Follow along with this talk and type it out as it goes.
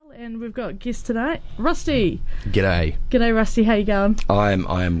and we've got a guest tonight, Rusty. G'day. G'day, Rusty. How you going? I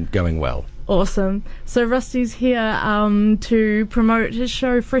am going well. Awesome. So Rusty's here to promote his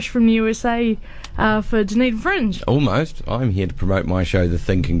show, Fresh from the USA, for Dunedin Fringe. Almost. I'm here to promote my show, The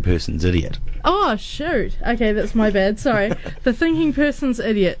Thinking Person's Idiot. Oh, shoot. Okay, that's my bad. Sorry. The Thinking Person's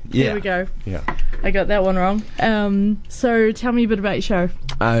Idiot. There we go. Yeah. I got that one wrong. So tell me a bit about your show.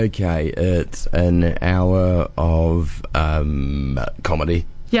 Okay, it's an hour of comedy.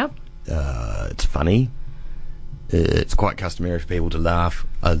 Yep. It's funny. It's quite customary for people to laugh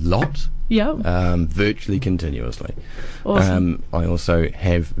a lot. Yep. Virtually continuously. Awesome. I also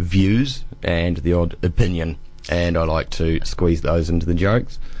have views and the odd opinion, and I like to squeeze those into the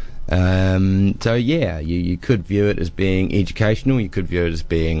jokes. So yeah, you could view it as being educational, you could view it as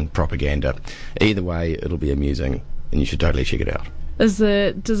being propaganda. Either way, it'll be amusing, and you should totally check it out. Does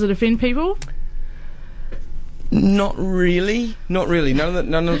it offend people? Not really.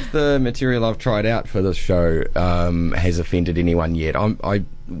 None of the material I've tried out for this show has offended anyone yet.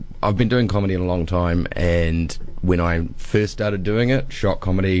 I've been doing comedy in a long time, and when I first started doing it, shock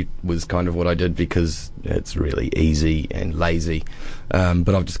comedy was kind of what I did because it's really easy and lazy.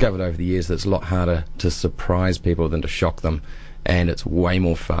 But I've discovered over the years that it's a lot harder to surprise people than to shock them, and it's way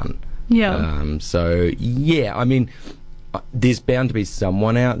more fun. Yeah. So yeah, I mean, there's bound to be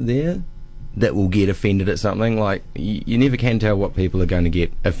someone out there that will get offended at something. Like, you never can tell what people are going to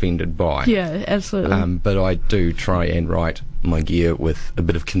get offended by. Yeah, absolutely. But I do try and write my gear with a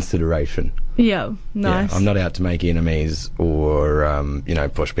bit of consideration. Yeah, nice. Yeah, I'm not out to make enemies or,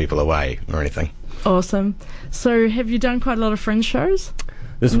 push people away or anything. Awesome. So have you done quite a lot of Fringe shows?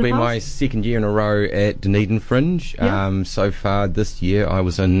 This will be my second year in a row at Dunedin Fringe. Yeah. So far this year I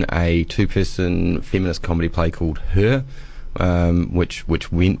was in a two-person feminist comedy play called Her, which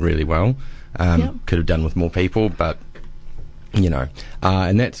went really well. Could have done with more people, but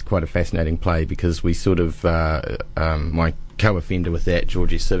and that's quite a fascinating play because we sort of my co-offender with that,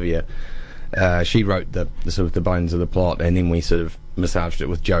 Georgie Sivia, she wrote the sort of the bones of the plot, and then we sort of massaged it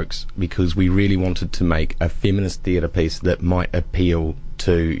with jokes because we really wanted to make a feminist theatre piece that might appeal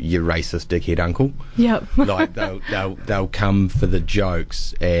to your racist dickhead uncle. Yep. Like they'll come for the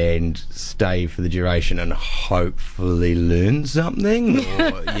jokes and stay for the duration and hopefully learn something,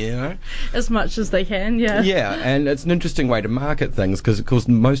 or as much as they can. Yeah, and it's an interesting way to market things because, of course,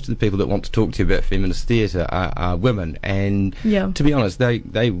 most of the people that want to talk to you about feminist theatre are women, and to be honest,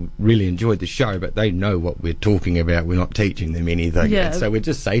 they really enjoyed the show, but they know what we're talking about. We're not teaching them anything. Yeah. And so we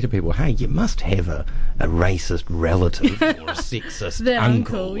just say to people, hey, you must have a racist relative or a sexist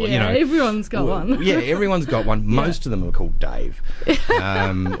uncle. Everyone's got one. Yeah, everyone's got one. Most of them are called Dave.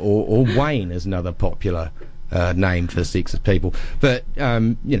 Or Wayne is another popular name for sexist people. But,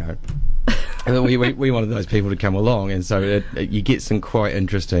 we wanted those people to come along, and so you get some quite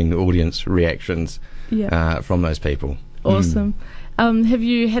interesting audience reactions from those people. Awesome. Have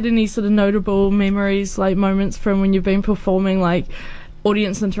you had any sort of notable memories, like moments from when you've been performing, like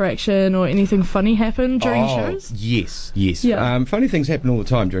audience interaction or anything funny happen during shows? Yes. Yeah. Funny things happen all the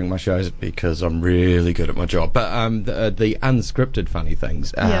time during my shows because I'm really good at my job. But the unscripted funny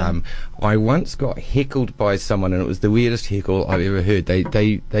things. I once got heckled by someone, and it was the weirdest heckle I've ever heard.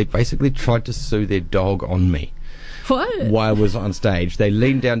 They basically tried to sue their dog on me. What? While I was on stage, they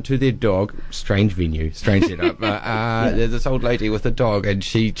leaned down to their dog. Strange venue, strange setup. There's this old lady with a dog, and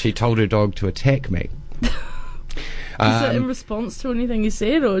she told her dog to attack me. Was it in response to anything you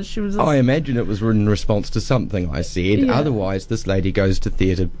said, or she was? I imagine it was in response to something I said. Yeah. Otherwise, this lady goes to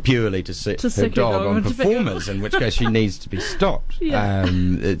theatre purely to sit her dog on performers, in which case she needs to be stopped. Yeah.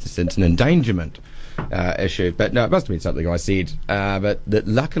 It's an endangerment issue. But no, it must have been something I said. But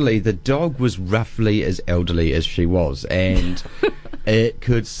luckily, the dog was roughly as elderly as she was, and it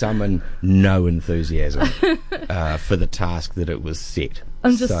could summon no enthusiasm for the task that it was set.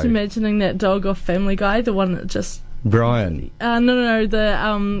 I'm just imagining that dog off Family Guy, the one that just... Brian. No,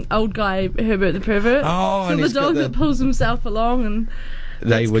 the old guy, Herbert the Pervert. Oh, so and the dog that pulls himself along, and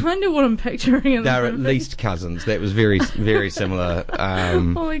that's kind of what I'm picturing. They're at least cousins. That was very, very similar. Oh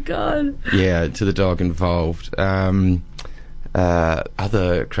my god. Yeah, to the dog involved.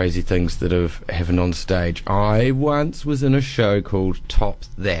 Other crazy things that have happened on stage. I once was in a show called Top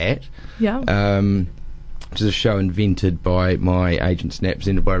That. Yeah. Which is a show invented by my agent Snap,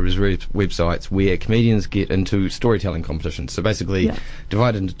 presented by Reserve Websites, where comedians get into storytelling competitions. So basically,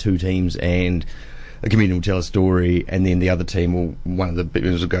 divided into two teams, and a comedian will tell a story, and then the other team one of the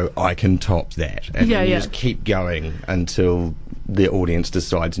people will go, I can top that. And then you just keep going until the audience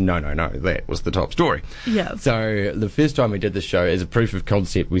decides, no, that was the top story. Yeah. So the first time we did the show, as a proof of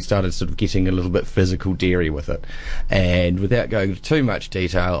concept, we started sort of getting a little bit physical dairy with it. And without going into too much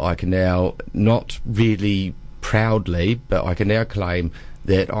detail, I can now, not really proudly, but I can now claim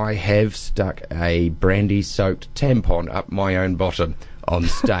that I have stuck a brandy-soaked tampon up my own bottom on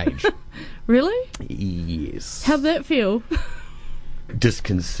stage. Really? Yes. How'd that feel?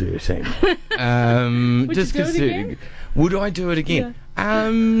 Disconcerting. Would disconcerting. you do it again? Would I do it again?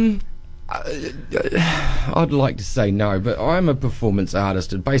 Yeah. I'd like to say no, but I'm a performance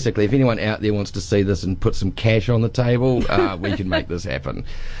artist, and basically, if anyone out there wants to see this and put some cash on the table, we can make this happen.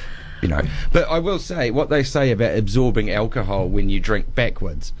 You know, but I will say what they say about absorbing alcohol when you drink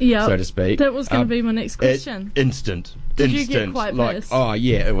backwards, so to speak. That was going to be my next question. Instant. Did you get quite pissed? Oh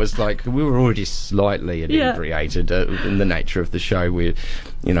yeah, it was like we were already slightly inebriated in the nature of the show. Where,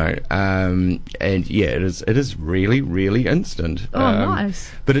 you know, and yeah, it is really, really instant. Oh, nice.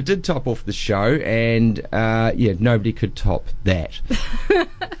 But it did top off the show, and nobody could top that.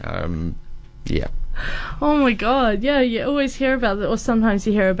 Yeah. Oh my god, yeah, you always hear about that, or sometimes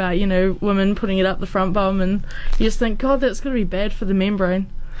you hear about, you know, women putting it up the front bum, and you just think, God, that's going to be bad for the membrane.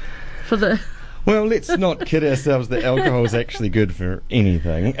 Well, let's not kid ourselves that alcohol is actually good for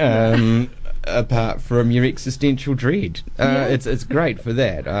anything, apart from your existential dread. It's great for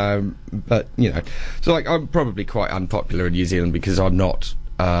that, but, you know, so like I'm probably quite unpopular in New Zealand because I'm not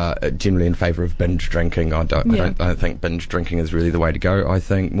generally in favour of binge drinking. I don't think binge drinking is really the way to go. I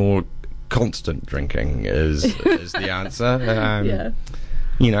think more constant drinking is the answer.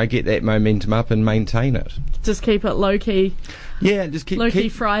 You know, get that momentum up and maintain it. Just keep it low key. Yeah, just keep low key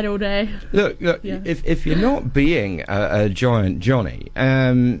fried all day. Look. If you're not being a giant Johnny,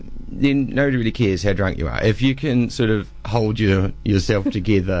 then nobody really cares how drunk you are. If you can sort of hold yourself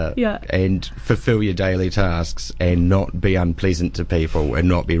together and fulfill your daily tasks and not be unpleasant to people and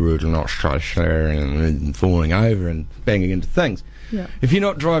not be rude and not and falling over and banging into things. Yeah. If you're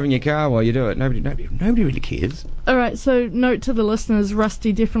not driving your car while you do it, nobody really cares. All right, so note to the listeners,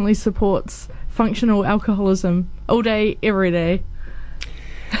 Rusty definitely supports functional alcoholism all day, every day.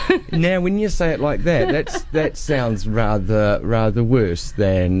 Now, when you say it like that sounds rather worse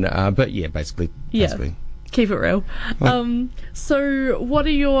than. But yeah, basically. Keep it real. So,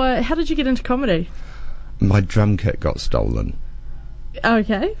 how did you get into comedy? My drum kit got stolen.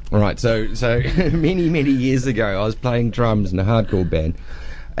 Okay. Right, so many years ago, I was playing drums in a hardcore band,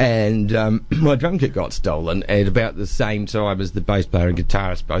 and my drum kit got stolen. And about the same time as the bass player and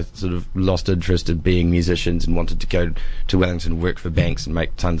guitarist both sort of lost interest in being musicians and wanted to go to Wellington, work for banks, and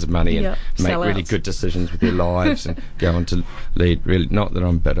make tons of money and make really good decisions with their lives and go on to lead. Really, not that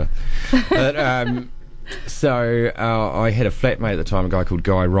I'm bitter, but. So I had a flatmate at the time, a guy called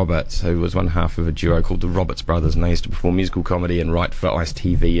Guy Roberts, who was one half of a duo called the Roberts Brothers, and they used to perform musical comedy and write for Ice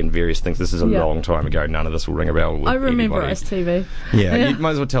TV and various things. This is a long time ago. None of this will ring a bell with I remember anybody. Ice TV. Yeah, you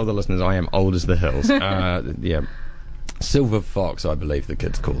might as well tell the listeners I am old as the hills. Silver Fox, I believe the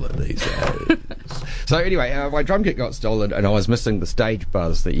kids call it these days. So anyway, my drum kit got stolen, and I was missing the stage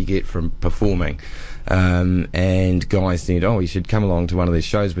buzz that you get from performing. And Guy said, you should come along to one of these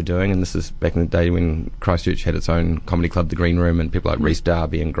shows we're doing. And this is back in the day when Christchurch had its own comedy club, The Green Room, and people like Rhys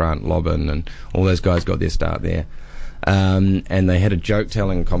Darby and Grant Lobbin and all those guys got their start there. And they had a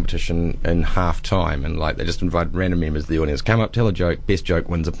joke-telling competition in half-time, and like they just invited random members of the audience, come up, tell a joke, best joke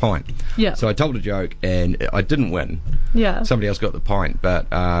wins a pint. Yeah. So I told a joke, and I didn't win. Yeah. Somebody else got the pint, but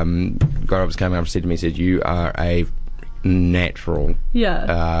Guy Roberts came up and said to me, you are a natural.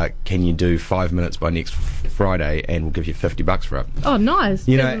 Yeah. Can you do 5 minutes by next Friday, and we'll give you $50 for it. Oh, nice.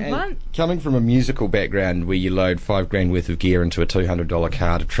 You know, and coming from a musical background where you load $5,000 worth of gear into a $200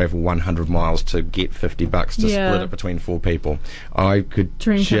 car to travel 100 miles to get $50 to split it between 4 people, I could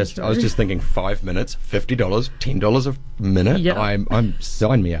I was just thinking 5 minutes, $50, $10 a minute. Yeah. I'm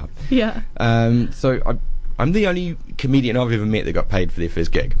sign me up. Yeah. So I'm the only comedian I've ever met that got paid for their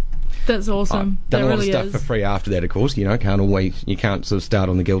first gig. That's awesome. I've done a lot of stuff for free after that, of course. You know, you can't sort of start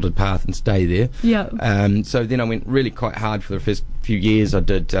on the gilded path and stay there. Yeah. So then I went really quite hard for the first few years. I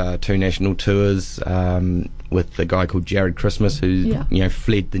did 2 national tours with a guy called Jared Christmas, who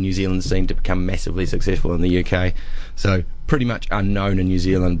fled the New Zealand scene to become massively successful in the UK. So pretty much unknown in New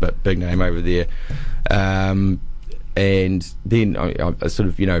Zealand, but big name over there. And then I sort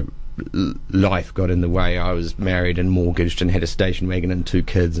of, life got in the way. I was married and mortgaged and had a station wagon and 2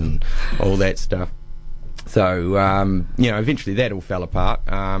 kids and all that stuff. So, eventually that all fell apart.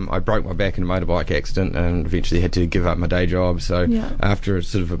 I broke my back in a motorbike accident and eventually had to give up my day job. So after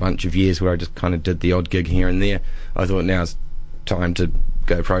sort of a bunch of years where I just kind of did the odd gig here and there, I thought now's time to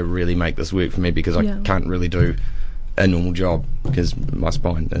go pro, really make this work for me, because I can't really do a normal job because my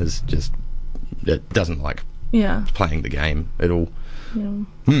spine is just, it doesn't like playing the game at all.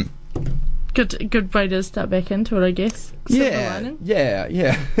 Yeah. Good way to start back into it, I guess. Yeah.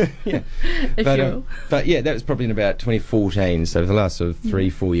 But yeah, that was probably in about 2014. So for the last sort of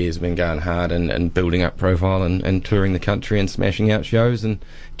 3-4 years, I've been going hard and building up profile and touring the country and smashing out shows and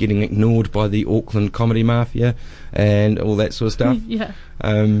getting ignored by the Auckland comedy mafia and all that sort of stuff. Yeah.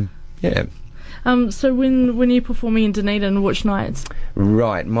 So when are you performing in Dunedin, which nights?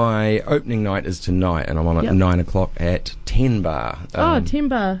 Right, my opening night is tonight, and I'm on at 9 o'clock at 10 Bar. 10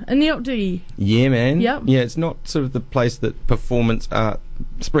 Bar in the Opti. Yeah, man. Yep. Yeah, it's not sort of the place that performance art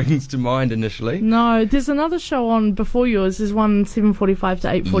springs to mind initially. No, there's another show on before yours. There's one 7:45 to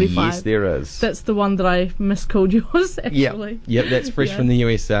 8:45. Yes, there is. That's the one that I miscalled yours, actually. Yep, that's fresh from the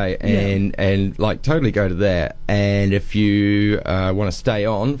USA, and like totally go to that. And if you want to stay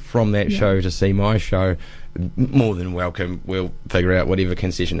on from that show to see my show, more than welcome. We'll figure out whatever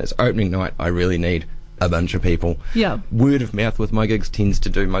concession. It's opening night. I really need a bunch of people. Yeah. Word of mouth with my gigs tends to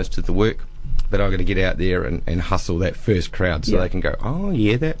do most of the work, but I've got to get out there and hustle that first crowd so they can go, oh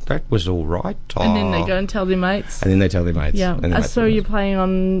yeah, that was all right. And then they go and tell their mates. And then they tell their mates. Yeah. So you're playing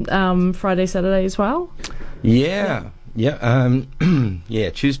on Friday, Saturday as well? Yeah. Yeah,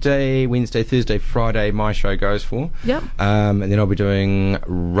 Tuesday, Wednesday, Thursday, Friday my show goes for. Yep. And then I'll be doing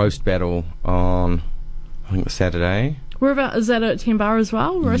Roast Battle on, I think, Saturday. Whereabouts is that at 10 Bar as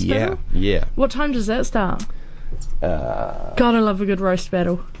well? Roast Battle? Yeah. What time does that start? God, I love a good roast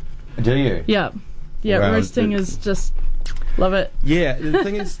battle. Do you? Yeah. Yeah, well, roasting is just... Love it. Yeah, the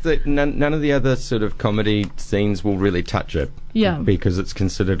thing is that none of the other sort of comedy scenes will really touch it. Yeah. Because it's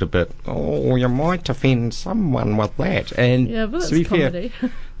considered a bit, you might offend someone with that. And yeah, but that's to be comedy.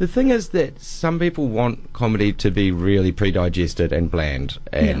 Fair, the thing is that some people want comedy to be really pre-digested and bland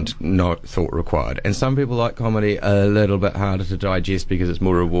and not thought required. And some people like comedy a little bit harder to digest because it's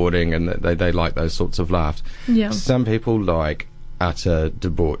more rewarding and they like those sorts of laughs. Yeah. Some people like utter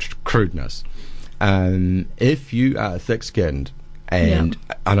debauched crudeness. If you are thick-skinned and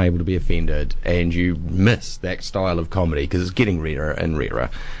unable to be offended and you miss that style of comedy because it's getting rarer and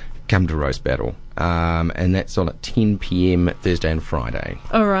rarer, come to Roast Battle. And that's on at 10 p.m. Thursday and Friday.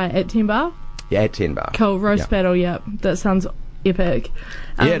 All right, at 10 Bar? Yeah, at 10 Bar. Cool, Roast Battle, that sounds epic.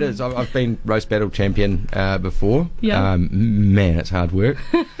 Yeah, it is. I've been Roast Battle champion before. Yeah. Man, it's hard work.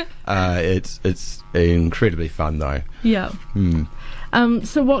 It's incredibly fun, though. Yeah.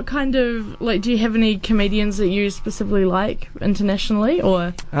 So what kind of, do you have any comedians that you specifically like internationally,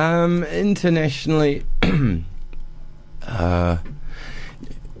 or? Internationally,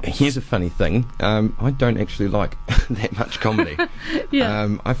 here's a funny thing. I don't actually like that much comedy.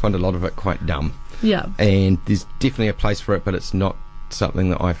 I find a lot of it quite dumb. Yeah. And there's definitely a place for it, but it's not something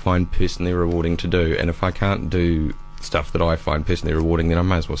that I find personally rewarding to do. And if I can't do stuff that I find personally rewarding, then I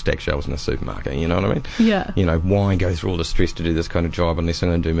may as well stack shelves in a supermarket, you know what I mean? Yeah. You know, why go through all the stress to do this kind of job unless I'm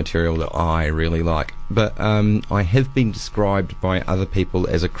going to do material that I really like? But I have been described by other people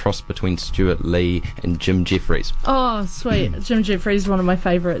as a cross between Stuart Lee and Jim Jeffries. Oh, sweet. Jim Jeffries is one of my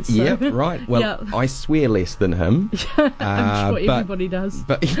favourites. So. Yeah, right. Well, I swear less than him. I'm sure everybody does.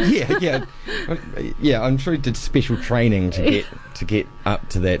 But yeah, I'm sure he did special training to get up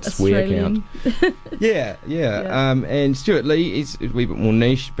to that swear count. Yeah. And Stuart Lee is a wee bit more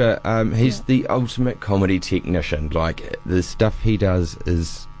niche, but he's the ultimate comedy technician. Like, the stuff he does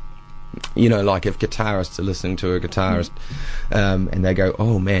is, you know, like if guitarists are listening to a guitarist and they go,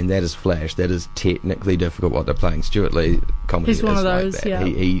 oh man, that is flash, that is technically difficult what they're playing. Stuart Lee comedy he's one of those, like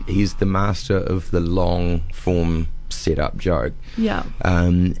that. He's the master of the long form set-up joke. Yeah.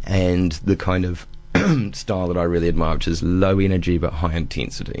 And the kind of style that I really admire, which is low energy but high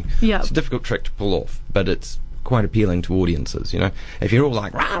intensity. Yeah. It's a difficult trick to pull off, but it's quite appealing to audiences, you know. If you're all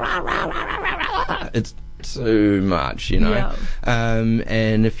like, rah, rah, rah, rah, rah, rah, rah, it's too much, you know. Yeah.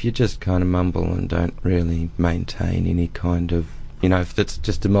 And if you just kind of mumble and don't really maintain any kind of, you know, if it's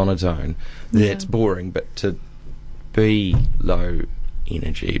just a monotone, that's boring. But to be low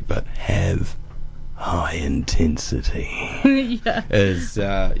energy but have high intensity is,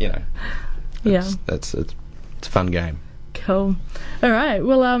 you know, it's a fun game. Cool. All right.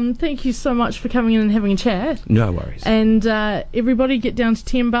 Well, thank you so much for coming in and having a chat. No worries. And everybody get down to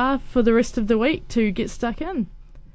 10 Bar for the rest of the week to get stuck in.